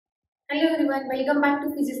Hello everyone, welcome back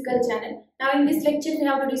to Physical channel. Now in this lecture we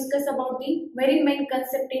have to discuss about the very main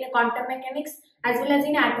concept in quantum mechanics as well as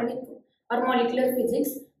in atomic or molecular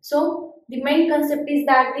physics. So the main concept is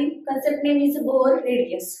that the concept name is Bohr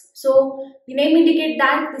radius. So the name indicates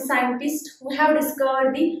that the scientist who have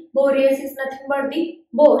discovered the Bohr radius is nothing but the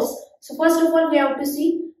Bohr. So first of all we have to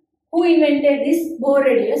see who invented this Bohr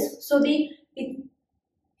radius. So he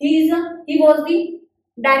was the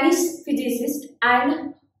Danish physicist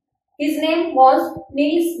and his name was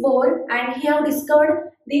Niels Bohr and he have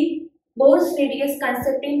discovered the Bohr's radius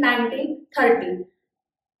concept in 1930.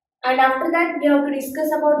 And after that we have to discuss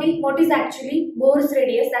about what is actually Bohr's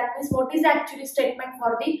radius. That means what is actually statement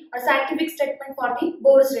for the scientific statement for the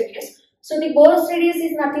Bohr's radius. So the Bohr's radius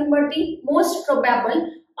is nothing but the most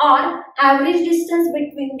probable or average distance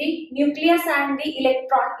between the nucleus and the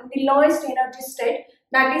electron in the lowest energy state,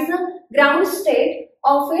 that is the ground state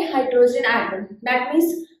of a hydrogen atom. That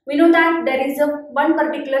means we know that there is one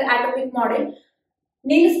particular atomic model.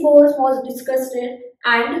 Niels Bohr was discussed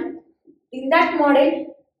and in that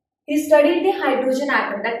model he studied the hydrogen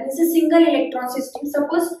atom. That means a single electron system.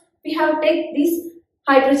 Suppose we have take this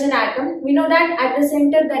hydrogen atom. We know that at the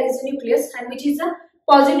center there is a nucleus and which is a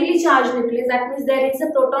positively charged nucleus. That means there is a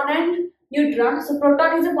proton and neutron. So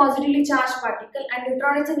proton is a positively charged particle and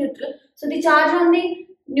neutron is a neutral. So the charge on the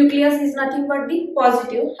nucleus is nothing but the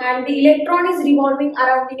positive and the electron is revolving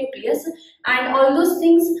around the nucleus, and all those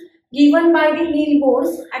things given by the Niels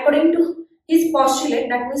Bohr according to his postulate.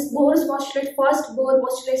 That means Bohr's postulate first, Bohr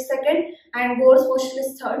postulate second and Bohr's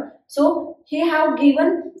postulate third. So he have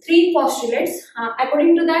given three postulates.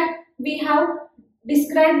 According to that we have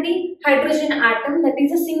described the hydrogen atom, that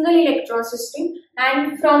is a single electron system,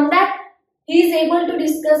 and from that he is able to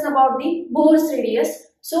discuss about the Bohr's radius.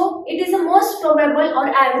 So it is the most probable or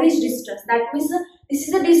average distance. That means this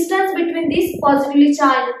is the distance between this positively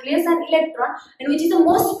charged nucleus and electron, and which is the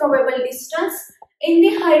most probable distance in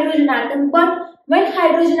the hydrogen atom. But when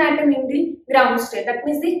hydrogen atom in the ground state, that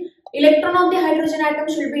means the electron of the hydrogen atom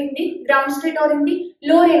should be in the ground state or in the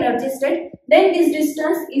lower energy state, then this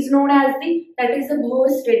distance is known as the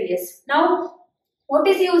Bohr's radius. Now what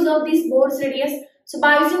is the use of this Bohr's radius? So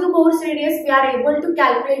by using the Bohr's radius we are able to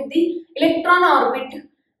calculate the electron orbit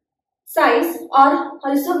size, or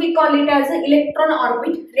also we call it as an electron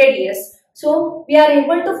orbit radius. So we are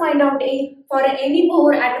able to find out for any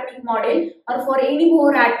Bohr atomic model or for any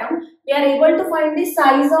Bohr atom, we are able to find the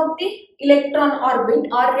size of the electron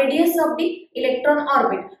orbit or radius of the electron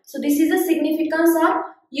orbit. So this is the significance or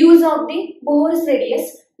use of the Bohr's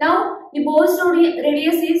radius. Now the Bohr's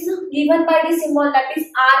radius is given by the symbol that is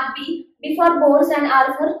RB, B for Bohr's and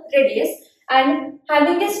R for radius, and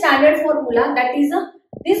having a standard formula, that is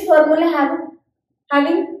this formula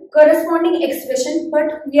having corresponding expression,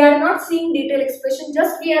 but we are not seeing detailed expression,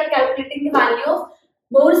 just we are calculating the value of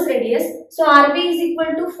Bohr's radius. So RB is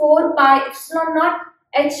equal to 4 pi epsilon naught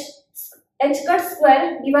h cut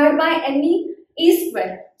square divided by NE E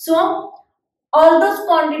square. So all those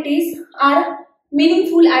quantities are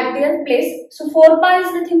meaningful at their place. So 4 pi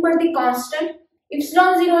is nothing but the constant,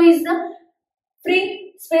 epsilon 0 is the free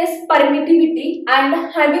space permittivity,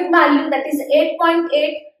 and having value that is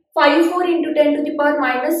 8.854 into 10 to the power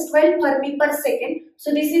minus 12 Fermi per second.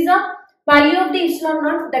 So this is a value of the epsilon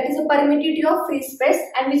naught, that is a permittivity of free space,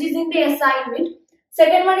 and which is in the SI unit.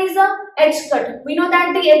 Second one is a h cut. We know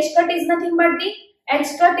that the h cut is nothing but the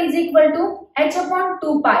h cut is equal to h upon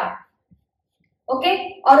 2 pi.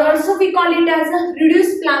 Okay, or also we call it as a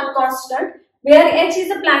reduced Planck constant, where h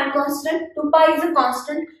is a Planck constant, 2 pi is a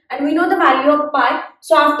constant, and we know the value of pi.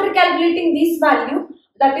 So after calculating this value,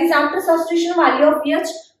 that is after substitution value of h,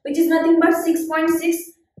 which is nothing but 6.6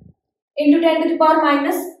 into 10 to the power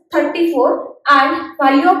minus 34, and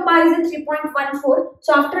value of pi is 3.14.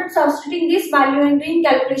 So after substituting this value and doing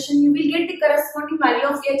calculation, you will get the corresponding value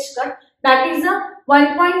of h cut, that is a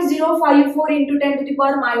 1.054 into 10 to the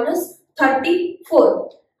power minus 34.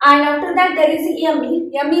 And after that there is Me.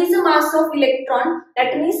 Me is the mass of electron.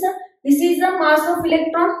 That means this is the mass of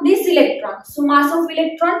electron, this electron. So mass of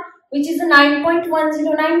electron, which is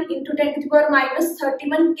 9.109 into 10 to the power minus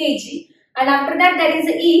 31 kg. And after that there is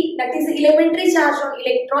E, that is the elementary charge on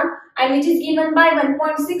electron, and which is given by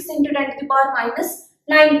 1.6 into 10 to the power minus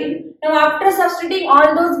 19. Now after substituting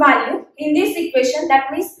all those values in this equation,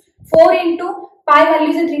 that means 4 into pi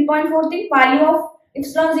value is 3.43, value of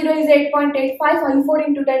epsilon 0 is 8.8554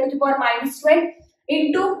 into 10 to the power minus 12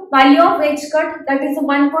 into value of h cut, that is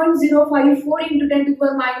 1.054 into 10 to the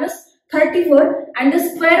power minus 34, and the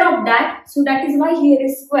square of that, so that is why here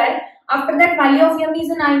is square. After that value of M is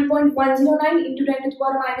 9.109 into 10 to the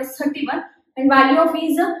power minus 31. and value of E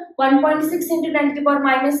is 1.6 into 10 to the power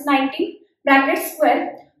minus 19 bracket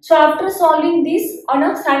square. So after solving this on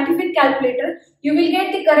a scientific calculator, you will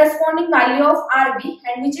get the corresponding value of Rb,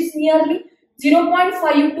 and which is nearly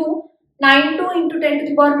 0.5292 into 10 to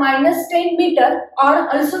the power minus 10 meter, or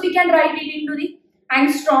also we can write it into the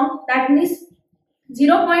angstrom, that means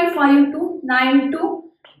 0.5292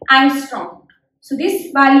 angstrom. So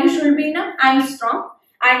this value should be in a angstrom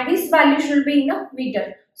and this value should be in a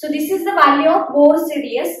meter. So this is the value of Bohr's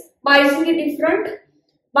radius by using the different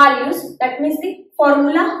values, that means the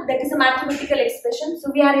formula, that is a mathematical expression. So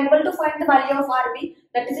we are able to find the value of Rb,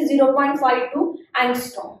 that is 0.52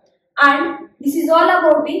 angstrom. And this is all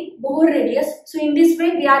about the Bohr radius. So in this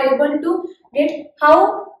way we are able to get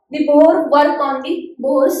how the Bohr work on the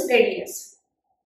Bohr's radius.